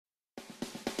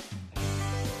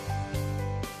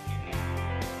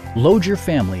Load your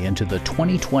family into the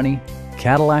 2020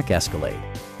 Cadillac Escalade.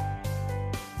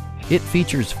 It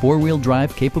features four-wheel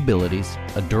drive capabilities,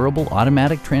 a durable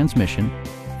automatic transmission,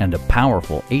 and a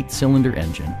powerful 8-cylinder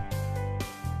engine.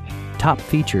 Top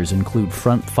features include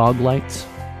front fog lights,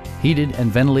 heated and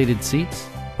ventilated seats,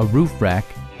 a roof rack,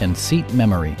 and seat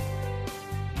memory.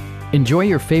 Enjoy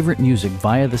your favorite music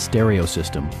via the stereo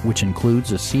system, which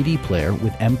includes a CD player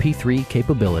with MP3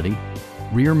 capability,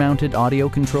 rear-mounted audio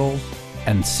controls,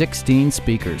 and 16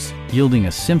 speakers, yielding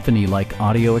a symphony-like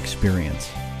audio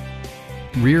experience.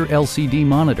 Rear LCD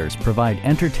monitors provide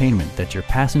entertainment that your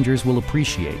passengers will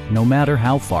appreciate no matter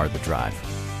how far the drive.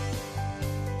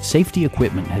 Safety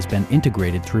equipment has been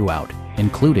integrated throughout,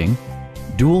 including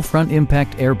dual front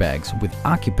impact airbags with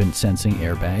occupant sensing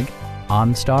airbag,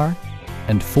 OnStar,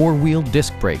 and four-wheel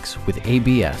disc brakes with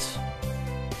ABS.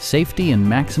 Safety and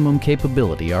maximum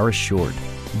capability are assured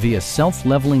via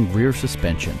self-leveling rear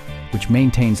suspension, which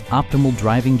maintains optimal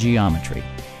driving geometry.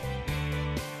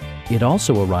 It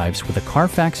also arrives with a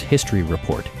Carfax history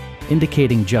report,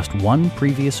 indicating just one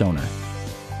previous owner.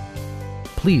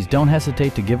 Please don't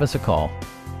hesitate to give us a call